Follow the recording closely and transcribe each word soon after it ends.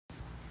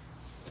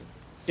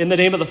In the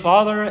name of the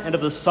Father, and of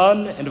the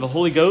Son, and of the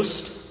Holy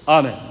Ghost.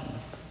 Amen.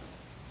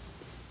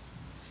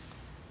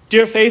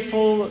 Dear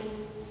faithful,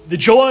 the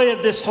joy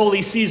of this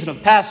holy season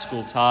of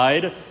Paschal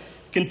Tide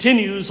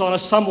continues on a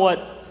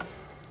somewhat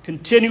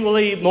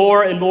continually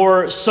more and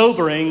more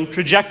sobering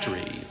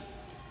trajectory.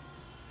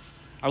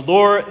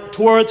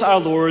 Towards our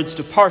Lord's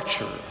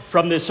departure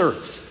from this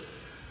earth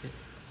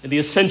and the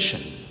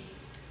ascension.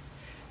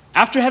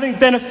 After having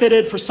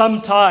benefited for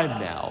some time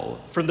now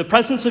from the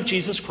presence of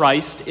Jesus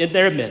Christ in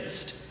their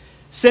midst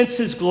since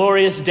his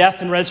glorious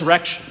death and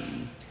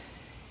resurrection,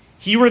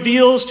 he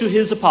reveals to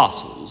his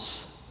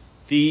apostles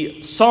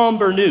the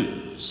somber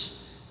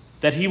news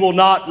that he will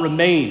not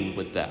remain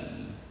with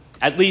them,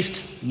 at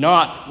least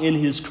not in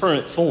his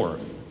current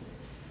form.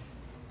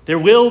 There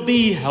will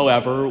be,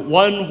 however,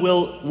 one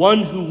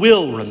who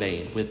will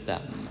remain with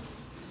them.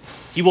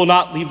 He will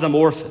not leave them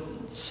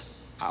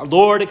orphans. Our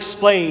Lord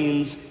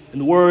explains in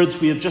the words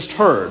we have just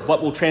heard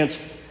what will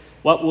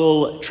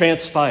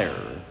transpire.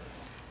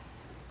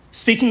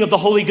 Speaking of the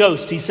Holy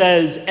Ghost, he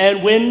says,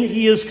 "And when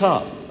he is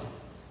come,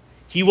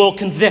 he will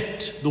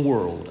convict the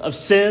world of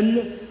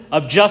sin,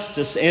 of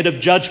justice, and of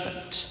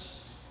judgment.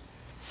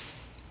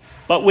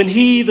 But when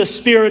he, the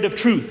Spirit of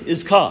truth,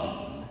 is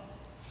come,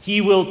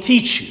 he will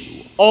teach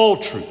you all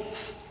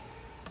truth.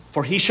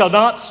 For he shall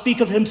not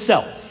speak of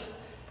himself,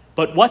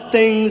 but what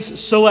things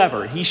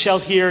soever he shall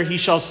hear, he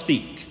shall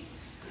speak.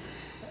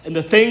 And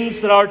the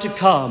things that are to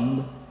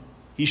come,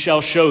 he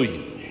shall show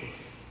you."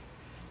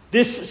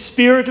 This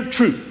Spirit of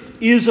truth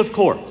is, of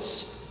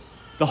course,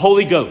 the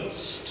Holy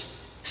Ghost.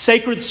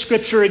 Sacred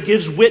Scripture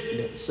gives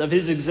witness of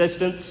his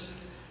existence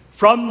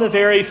from the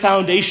very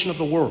foundation of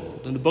the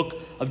world in the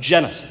book of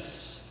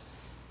Genesis,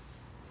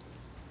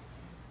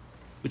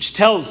 which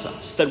tells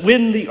us that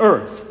when the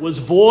earth was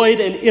void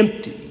and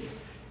empty,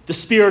 the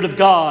Spirit of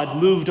God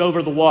moved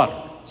over the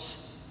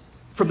waters.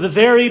 From the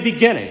very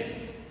beginning,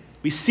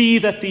 we see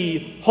that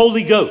the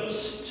Holy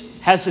Ghost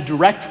has a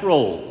direct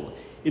role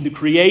in the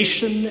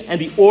creation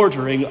and the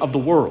ordering of the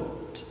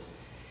world.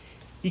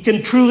 He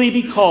can truly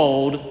be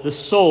called the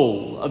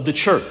soul of the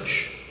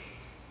church.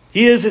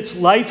 He is its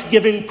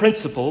life-giving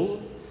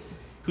principle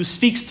who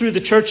speaks through the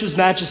church's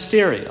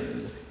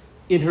magisterium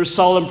in her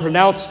solemn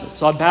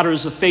pronouncements on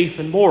matters of faith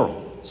and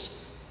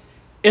morals.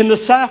 In the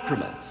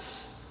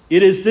sacraments,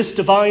 it is this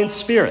divine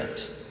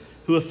Spirit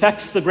who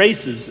effects the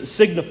graces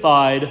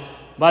signified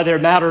by their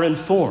matter and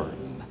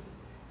form.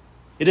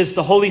 It is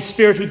the Holy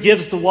Spirit who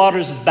gives the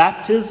waters of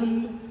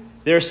baptism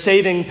their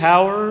saving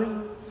power,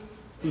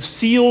 who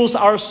seals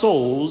our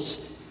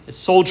souls as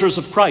soldiers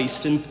of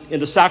Christ in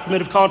the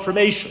sacrament of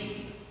confirmation.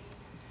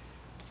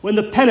 When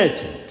the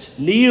penitent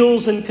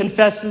kneels and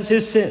confesses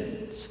his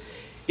sins,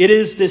 it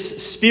is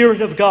this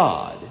Spirit of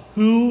God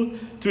who,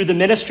 through the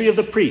ministry of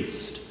the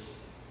priest,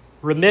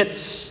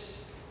 remits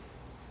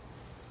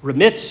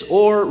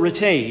or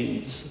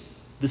retains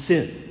the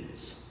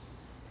sins.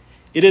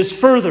 It is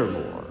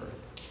furthermore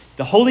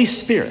the Holy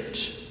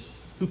Spirit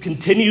who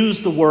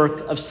continues the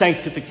work of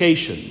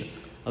sanctification,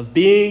 of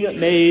being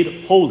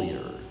made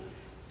holier,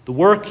 the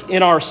work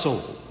in our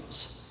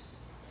souls.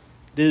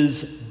 It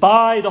is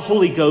by the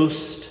Holy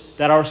Ghost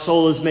that our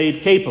soul is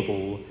made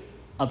capable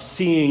of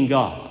seeing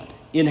God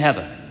in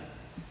heaven.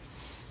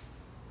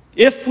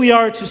 If we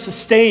are to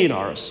sustain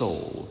our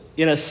soul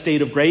in a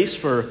state of grace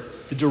for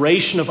the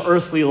duration of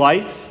earthly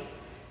life,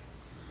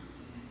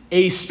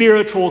 a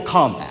spiritual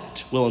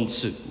combat will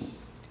ensue.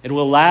 It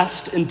will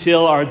last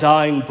until our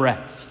dying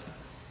breath.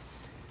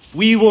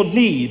 We will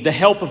need the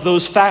help of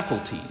those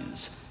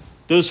faculties,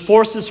 those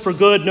forces for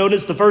good known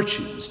as the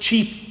virtues,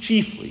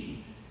 chiefly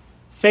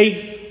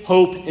faith,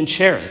 hope, and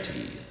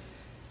charity.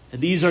 And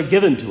these are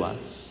given to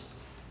us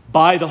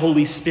by the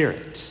Holy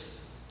Spirit.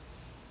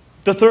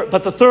 But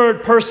the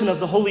third person of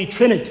the Holy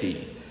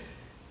Trinity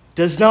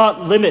does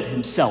not limit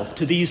himself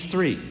to these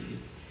three.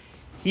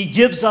 He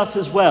gives us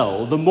as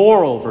well the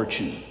moral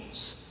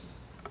virtues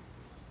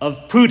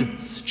of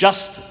prudence,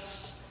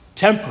 justice,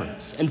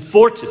 temperance, and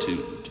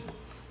fortitude,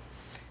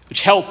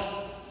 which help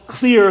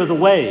clear the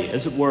way,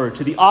 as it were,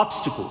 to the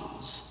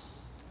obstacles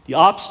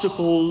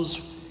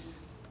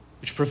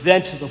which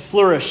prevent the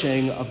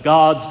flourishing of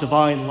God's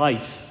divine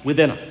life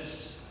within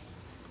us.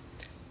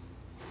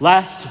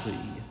 Lastly,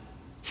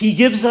 he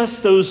gives us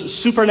those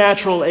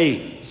supernatural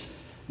aids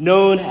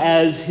known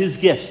as his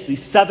gifts, the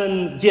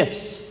 7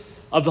 gifts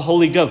of the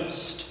Holy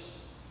Ghost: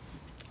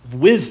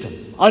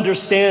 wisdom,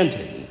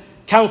 understanding,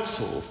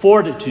 counsel,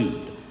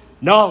 fortitude,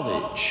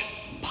 knowledge,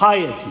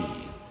 piety,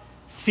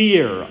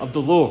 fear of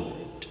the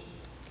Lord.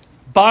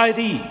 By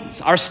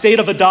these, our state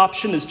of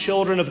adoption as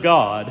children of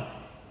God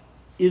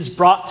is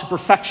brought to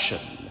perfection.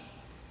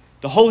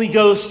 The Holy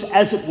Ghost,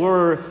 as it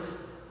were,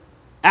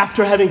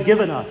 after having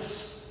given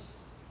us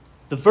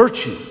the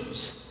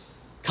virtues,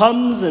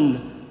 comes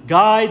and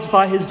guides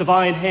by his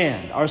divine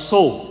hand our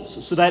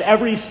souls, so that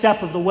every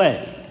step of the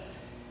way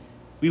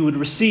we would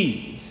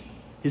receive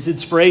his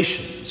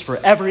inspirations for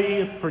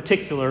every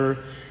particular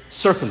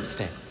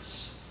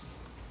circumstance.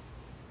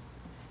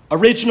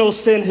 Original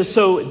sin has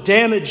so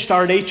damaged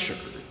our nature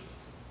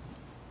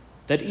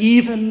that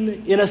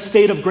even in a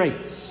state of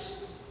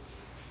grace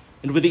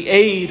and with the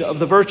aid of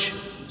the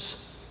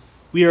virtues,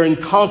 we are in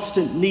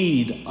constant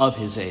need of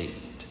his aid,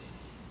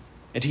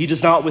 and he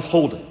does not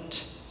withhold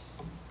it.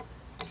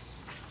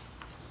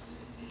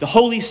 The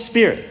Holy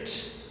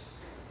Spirit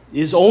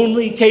is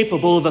only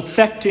capable of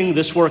effecting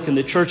this work in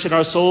the church in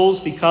our souls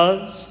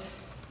because,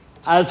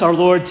 as our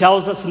Lord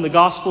tells us in the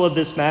gospel of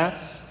this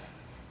Mass,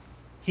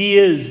 he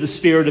is the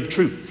Spirit of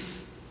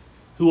truth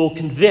who will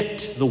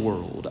convict the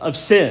world of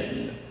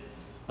sin,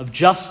 of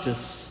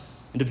justice,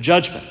 and of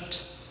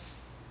judgment.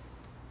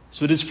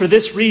 So it is for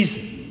this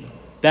reason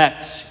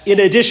that, in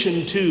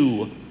addition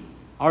to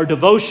our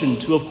devotion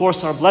to, of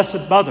course, our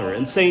Blessed Mother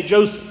and Saint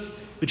Joseph,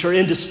 which are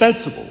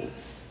indispensable,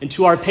 and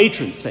to our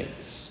patron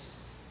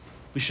saints,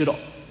 we should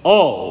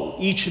all,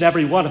 each and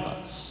every one of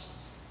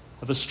us,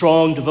 have a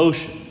strong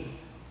devotion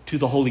to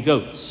the Holy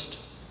Ghost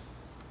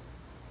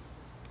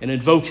and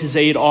invoke his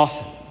aid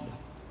often.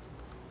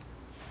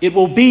 It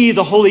will be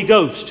the Holy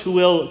Ghost who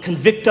will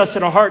convict us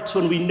in our hearts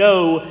when we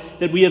know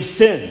that we have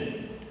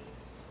sinned.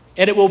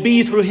 And it will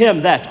be through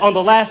him that on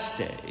the last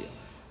day,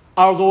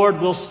 our Lord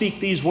will speak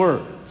these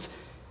words,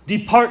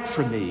 "Depart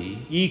from me,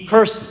 ye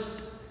cursed,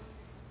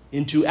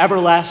 into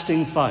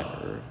everlasting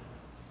fire,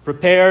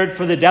 prepared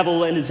for the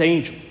devil and his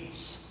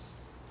angels."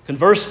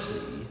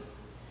 Conversely,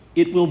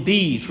 it will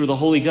be through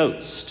the Holy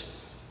Ghost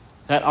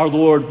that our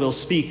Lord will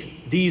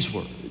speak these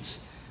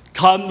words,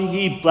 "Come,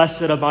 ye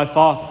blessed of my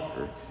Father,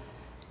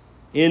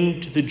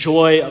 into the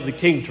joy of the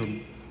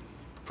kingdom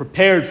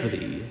prepared for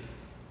thee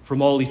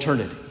from all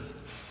eternity."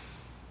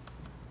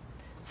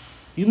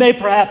 You may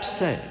perhaps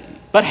say,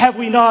 but have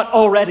we not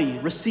already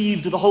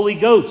received the Holy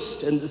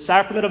Ghost and the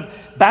sacrament of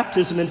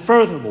baptism, and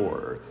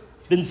furthermore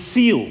been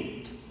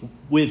sealed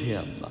with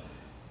him,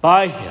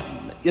 by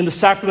him, in the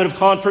sacrament of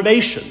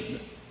confirmation?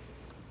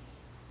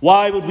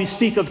 Why would we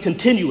speak of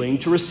continuing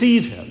to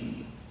receive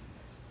him?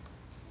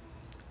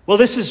 Well,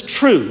 this is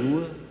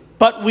true,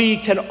 but we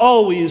can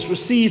always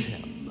receive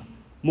him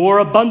more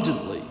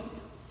abundantly.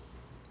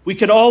 We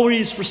can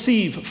always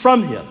receive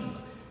from him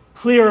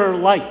clearer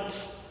light,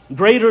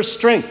 greater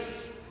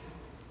strength.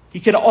 He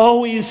can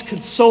always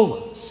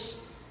console us,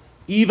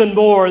 even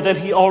more than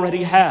he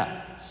already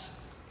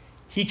has.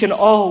 He can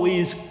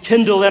always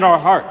kindle in our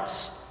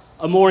hearts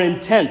a more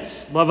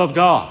intense love of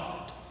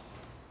God.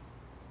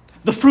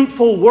 The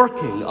fruitful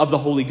working of the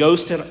Holy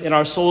Ghost in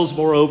our souls,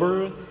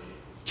 moreover,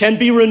 can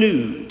be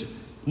renewed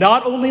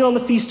not only on the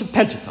Feast of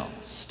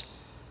Pentecost,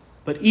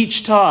 but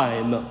each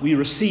time we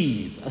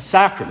receive a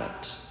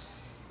sacrament.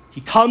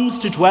 He comes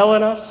to dwell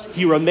in us,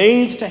 he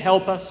remains to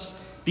help us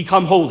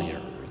become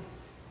holier,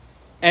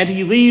 and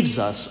he leaves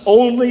us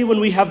only when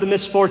we have the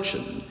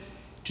misfortune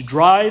to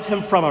drive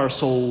him from our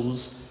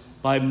souls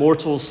by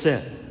mortal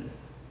sin.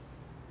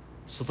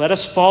 So let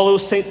us follow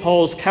St.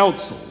 Paul's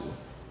counsel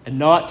and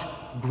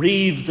not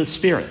grieve the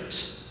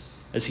Spirit,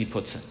 as he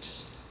puts it,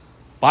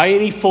 by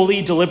any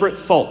fully deliberate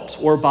fault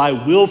or by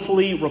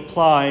willfully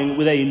replying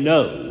with a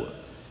no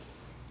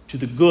to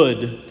the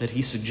good that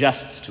he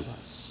suggests to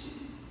us.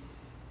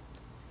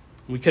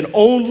 We can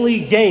only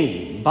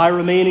gain by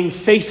remaining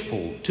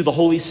faithful to the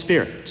Holy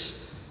Spirit,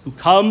 who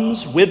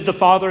comes with the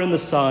Father and the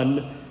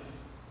Son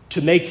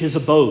to make his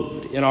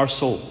abode in our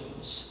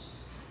souls.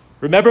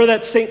 Remember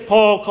that St.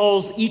 Paul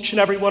calls each and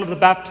every one of the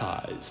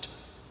baptized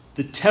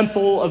the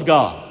temple of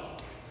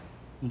God,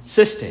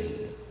 insisting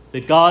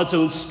that God's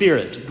own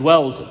Spirit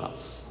dwells in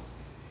us.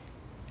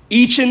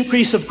 Each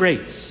increase of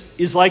grace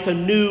is like a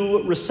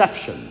new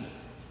reception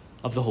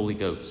of the Holy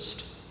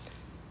Ghost.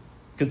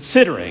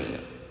 Considering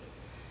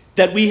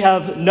that we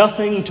have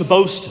nothing to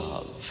boast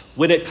of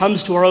when it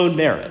comes to our own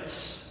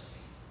merits,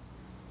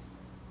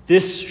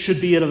 this should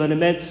be of an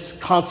immense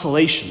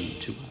consolation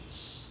to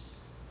us.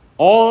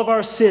 All of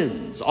our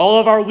sins, all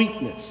of our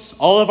weakness,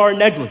 all of our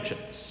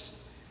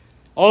negligence,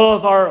 all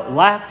of our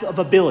lack of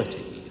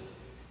ability,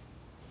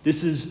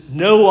 this is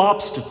no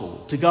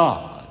obstacle to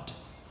God,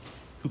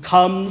 who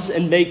comes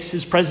and makes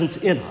his presence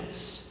in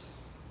us,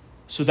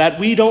 so that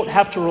we don't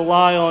have to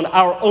rely on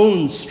our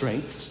own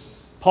strengths,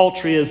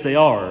 paltry as they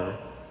are,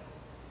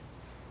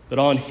 but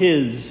on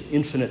his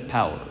infinite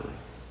power.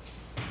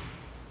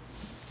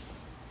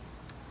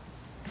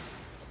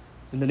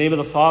 In the name of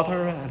the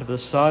Father, and of the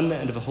Son,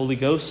 and of the Holy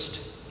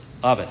Ghost,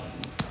 Amen.